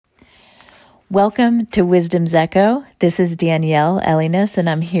Welcome to Wisdom's Echo. This is Danielle Elliness, and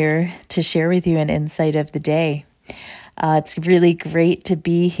I'm here to share with you an insight of the day. It's really great to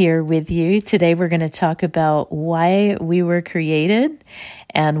be here with you. Today we're going to talk about why we were created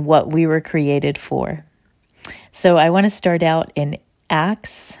and what we were created for. So I want to start out in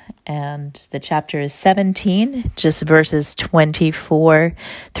Acts, and the chapter is 17, just verses 24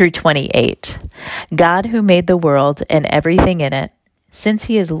 through 28. God, who made the world and everything in it, since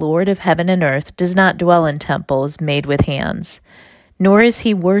he is Lord of heaven and earth, does not dwell in temples made with hands, nor is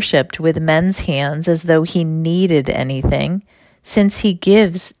he worshipped with men's hands as though he needed anything, since he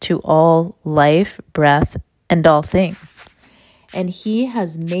gives to all life, breath, and all things. And he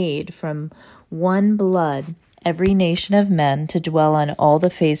has made from one blood every nation of men to dwell on all the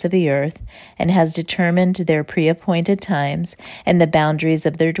face of the earth, and has determined their pre-appointed times and the boundaries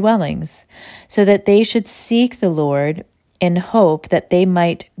of their dwellings, so that they should seek the Lord in hope that they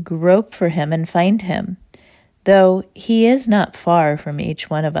might grope for him and find him, though he is not far from each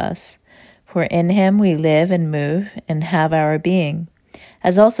one of us. For in him we live and move and have our being,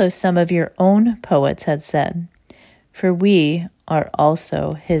 as also some of your own poets had said, for we are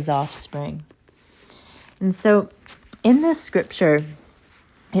also his offspring. And so in this scripture,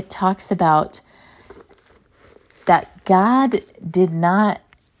 it talks about that God did not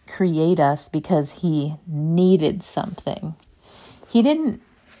create us because he needed something. He didn't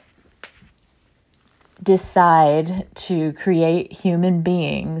decide to create human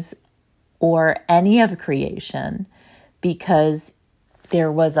beings or any of creation because there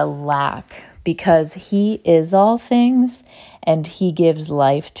was a lack, because he is all things and he gives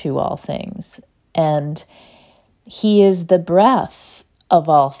life to all things. And he is the breath of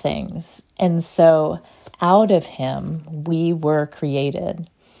all things. And so out of him, we were created.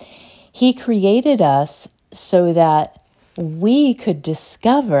 He created us so that we could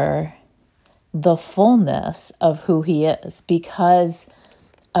discover the fullness of who he is because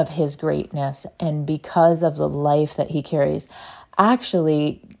of his greatness and because of the life that he carries.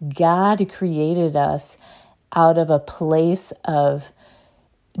 Actually, God created us out of a place of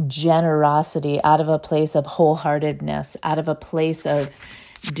generosity, out of a place of wholeheartedness, out of a place of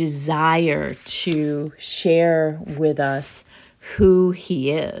desire to share with us who he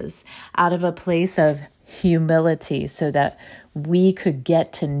is, out of a place of humility so that we could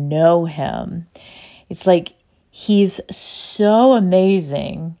get to know him. It's like he's so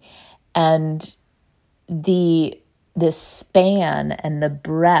amazing, and the span and the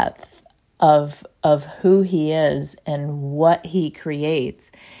breadth of who he is and what he creates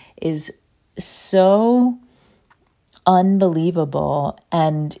is so unbelievable,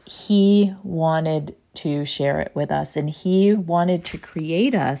 and he wanted to share it with us, and he wanted to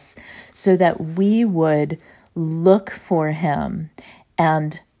create us so that we would look for him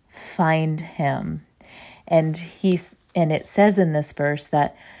and find him. And it says in this verse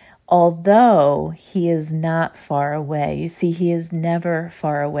that although he is not far away, you see, he is never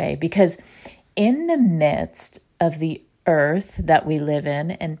far away, because in the midst of the earth that we live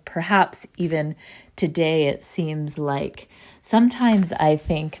in, and perhaps even today, it seems like sometimes I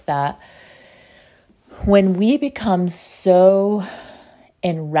think that when we become so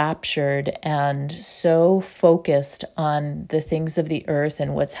enraptured and so focused on the things of the earth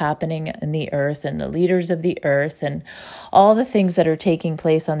and what's happening in the earth and the leaders of the earth and all the things that are taking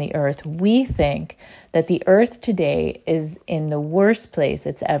place on the earth, we think that the earth today is in the worst place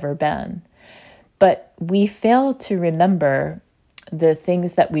it's ever been. But we fail to remember the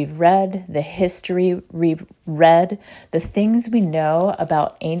things that we've read, the history we've read, the things we know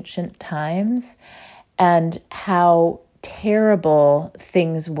about ancient times, and how terrible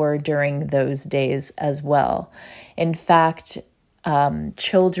things were during those days as well. In fact,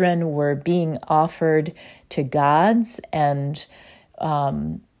 children were being offered to gods and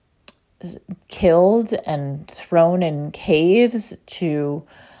killed and thrown in caves to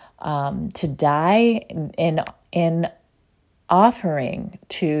die in offering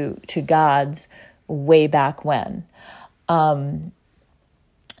to gods way back when.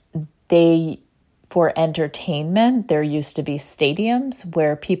 For entertainment, there used to be stadiums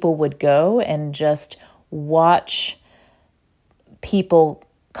where people would go and just watch people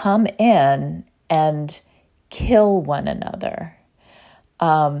come in and kill one another.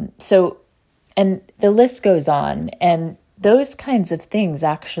 And the list goes on, and those kinds of things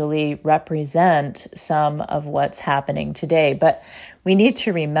actually represent some of what's happening today. But we need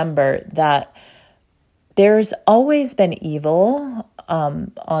to remember that there's always been evil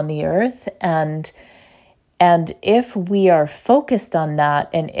on the earth, and if we are focused on that,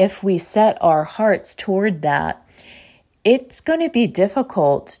 and if we set our hearts toward that, it's going to be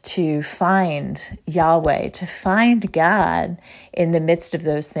difficult to find Yahweh, to find God in the midst of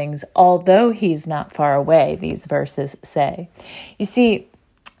those things, although he's not far away, these verses say. You see,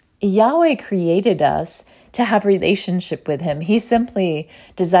 Yahweh created us to have relationship with him. He simply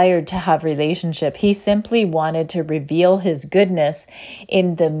desired to have relationship. He simply wanted to reveal his goodness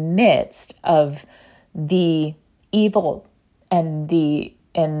in the midst of the evil and the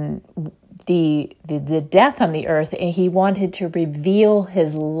death on the earth. And he wanted to reveal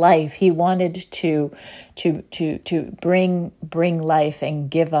his life. He wanted to bring life and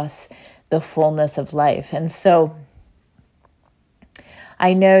give us the fullness of life. And so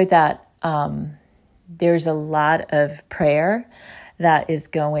I know that there's a lot of prayer that is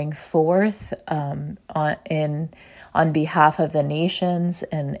going forth on behalf of the nations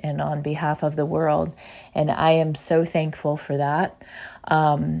and on behalf of the world. And I am so thankful for that.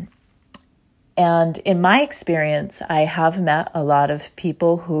 And in my experience, I have met a lot of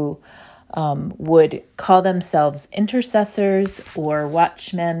people who would call themselves intercessors or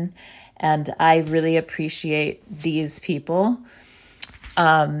watchmen, and I really appreciate these people.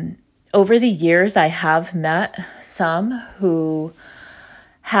 Over the years, I have met some who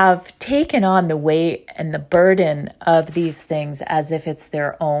have taken on the weight and the burden of these things as if it's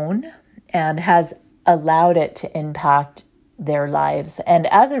their own and has allowed it to impact their lives. And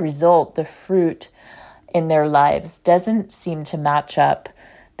as a result, the fruit in their lives doesn't seem to match up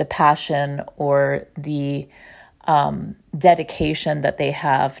the passion or the dedication that they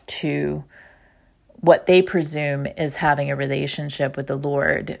have to what they presume is having a relationship with the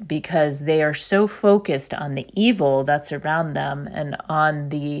Lord, because they are so focused on the evil that's around them and on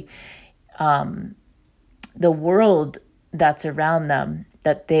the world that's around them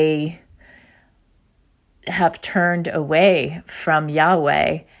that they have turned away from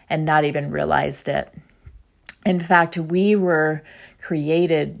Yahweh and not even realized it. In fact, we were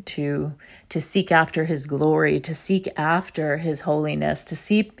created to seek after his glory, to seek after his holiness, to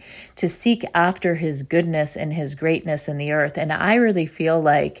seek after his goodness and his greatness in the earth. And I really feel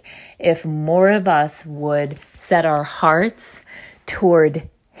like if more of us would set our hearts toward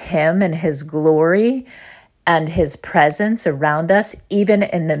him and his glory and his presence around us, even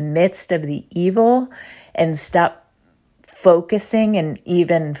in the midst of the evil, and stop focusing and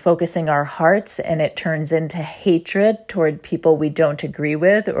even focusing our hearts, and it turns into hatred toward people we don't agree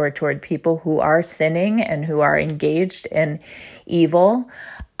with or toward people who are sinning and who are engaged in evil,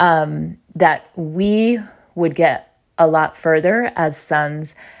 that we would get a lot further as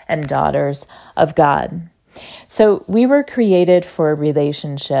sons and daughters of God. So we were created for a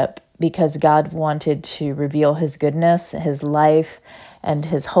relationship because God wanted to reveal his goodness, his life, and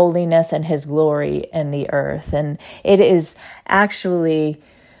his holiness and his glory in the earth. And it is actually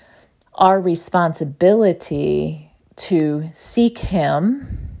our responsibility to seek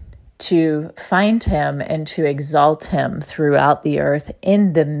him, to find him, and to exalt him throughout the earth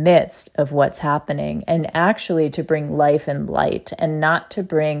in the midst of what's happening, and actually to bring life and light, and not to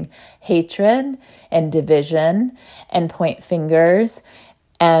bring hatred and division and point fingers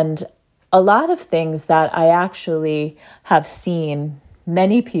and a lot of things that I actually have seen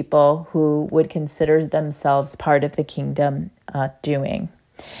many people who would consider themselves part of the kingdom doing.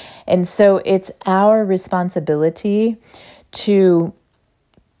 And so it's our responsibility to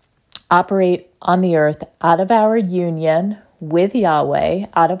operate on the earth out of our union with Yahweh,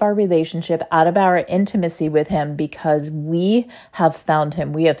 out of our relationship, out of our intimacy with him, because we have found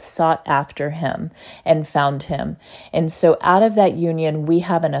him. We have sought after him and found him. And so out of that union, we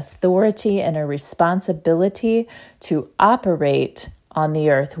have an authority and a responsibility to operate on the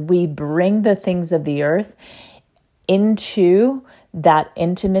earth. We bring the things of the earth into that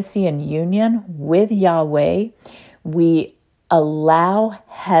intimacy and union with Yahweh. We allow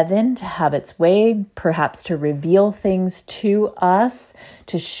heaven to have its way, perhaps to reveal things to us,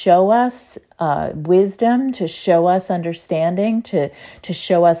 to show us wisdom, to show us understanding, to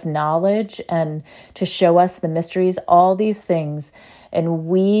show us knowledge, and to show us the mysteries, all these things. And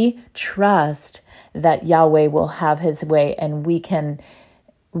we trust that Yahweh will have his way, and we can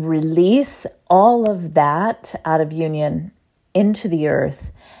release all of that out of union into the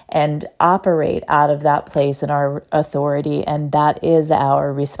earth and operate out of that place in our authority, and that is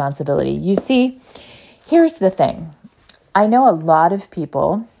our responsibility. You see, here's the thing. I know a lot of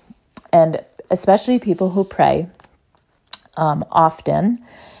people, and especially people who pray often,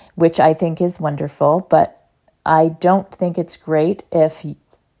 which I think is wonderful, but I don't think it's great if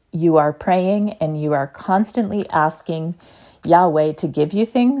you are praying and you are constantly asking Yahweh to give you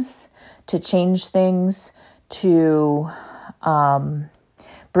things, to change things, to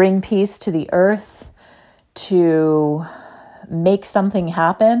bring peace to the earth, to make something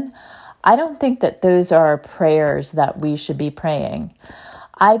happen, I don't think that those are prayers that we should be praying.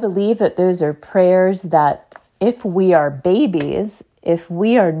 I believe that those are prayers that if we are babies, if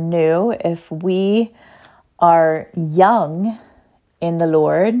we are new, if we are young in the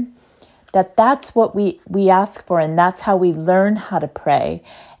Lord, that's what we ask for, and that's how we learn how to pray.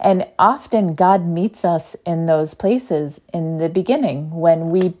 And often God meets us in those places in the beginning when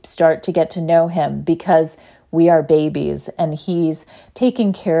we start to get to know Him, because we are babies and He's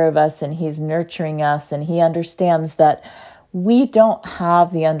taking care of us and He's nurturing us, and He understands that we don't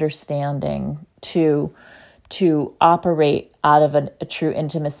have the understanding to operate out of a true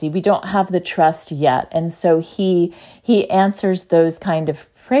intimacy. We don't have the trust yet. And so he answers those kind of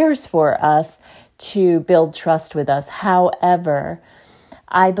prayers for us to build trust with us. However,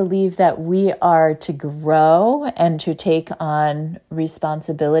 I believe that we are to grow and to take on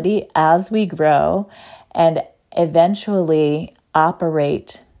responsibility as we grow and eventually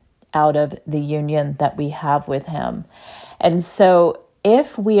operate out of the union that we have with Him. And so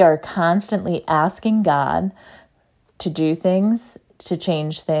if we are constantly asking God to do things, to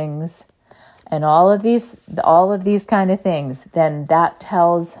change things, and all of these kind of things, then that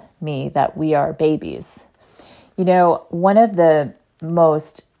tells me that we are babies. You know, one of the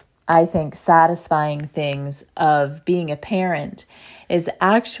most, I think, satisfying things of being a parent is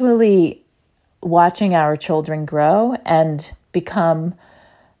actually watching our children grow and become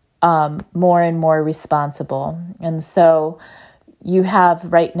more and more responsible. And so you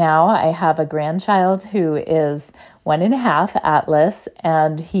have right now, I have a grandchild who is 1.5, Atlas,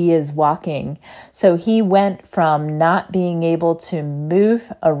 and he is walking. So he went from not being able to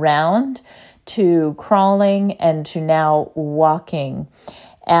move around to crawling and to now walking.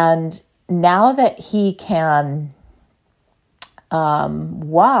 And now that he can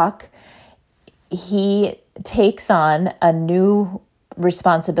walk, he takes on a new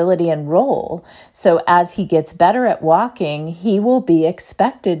responsibility and role. So as he gets better at walking, he will be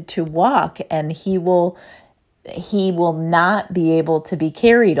expected to walk, and he will not be able to be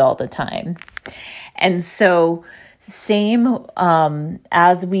carried all the time. And so same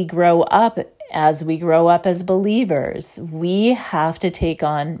as we grow up as believers, we have to take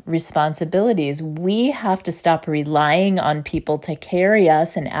on responsibilities. We have to stop relying on people to carry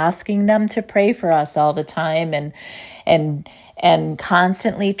us and asking them to pray for us all the time and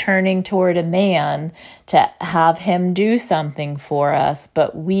constantly turning toward a man to have him do something for us.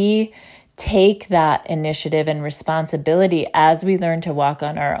 But we take that initiative and responsibility as we learn to walk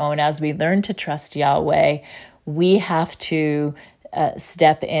on our own, as we learn to trust Yahweh. We have to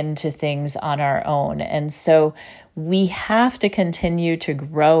step into things on our own. And so we have to continue to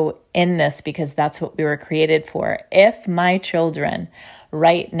grow in this, because that's what we were created for. If my children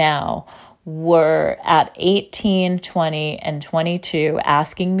right now were at 18, 20, and 22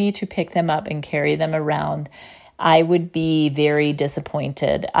 asking me to pick them up and carry them around, I would be very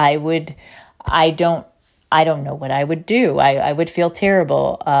disappointed. I don't know what I would do. I would feel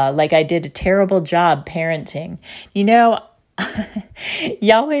terrible, like I did a terrible job parenting. You know,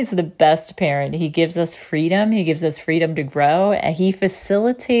 Yahweh's the best parent. He gives us freedom. He gives us freedom to grow, and He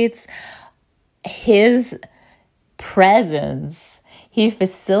facilitates His presence. He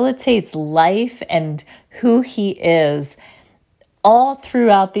facilitates life and who He is all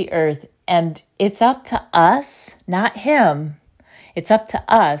throughout the earth. And it's up to us, not Him. It's up to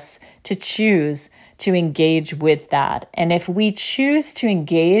us to choose to engage with that. And if we choose to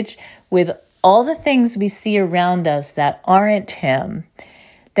engage with all the things we see around us that aren't Him,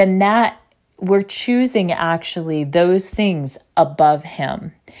 then that we're choosing actually those things above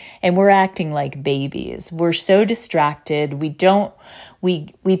Him. And we're acting like babies. We're so distracted.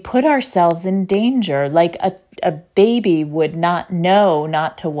 We put ourselves in danger. Like a baby would not know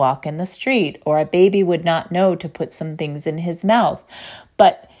not to walk in the street, or a baby would not know to put some things in his mouth.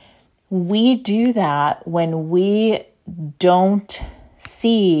 But we do that when we don't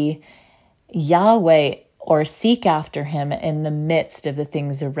see Yahweh or seek after Him in the midst of the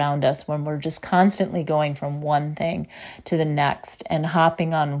things around us, when we're just constantly going from one thing to the next and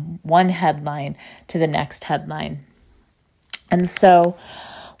hopping on one headline to the next headline. And so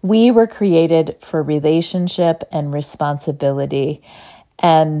we were created for relationship and responsibility,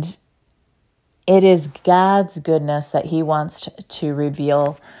 and it is God's goodness that He wants to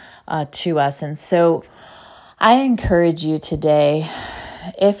reveal to us. And so I encourage you today,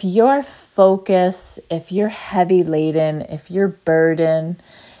 if your focus, if you're heavy laden, if your burden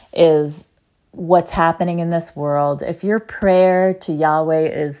is what's happening in this world, if your prayer to Yahweh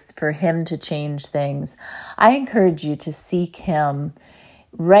is for Him to change things, I encourage you to seek Him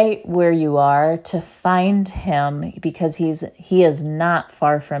right where you are to find him, because he is not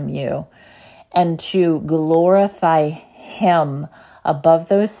far from you, and to glorify him above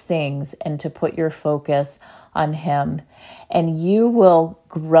those things and to put your focus on him. And you will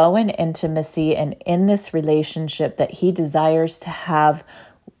grow in intimacy and in this relationship that he desires to have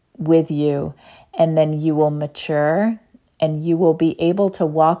with you. And then you will mature and you will be able to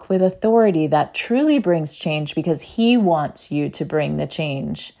walk with authority that truly brings change, because he wants you to bring the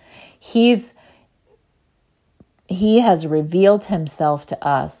change. He has revealed himself to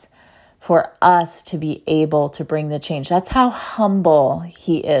us for us to be able to bring the change. That's how humble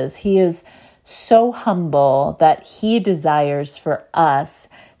he is. He is so humble that he desires for us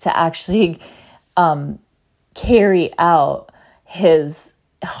to actually carry out his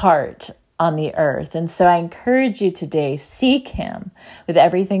heart on the earth. And so I encourage you today, seek him with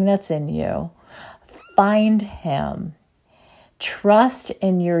everything that's in you. Find him. Trust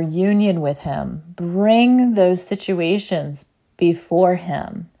in your union with him. Bring those situations before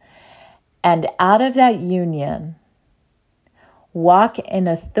him. And out of that union, walk in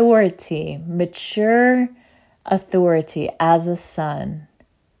authority, mature authority as a son,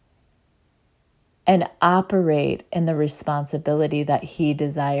 and operate in the responsibility that he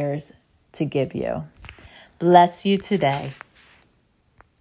desires to give you. Bless you today.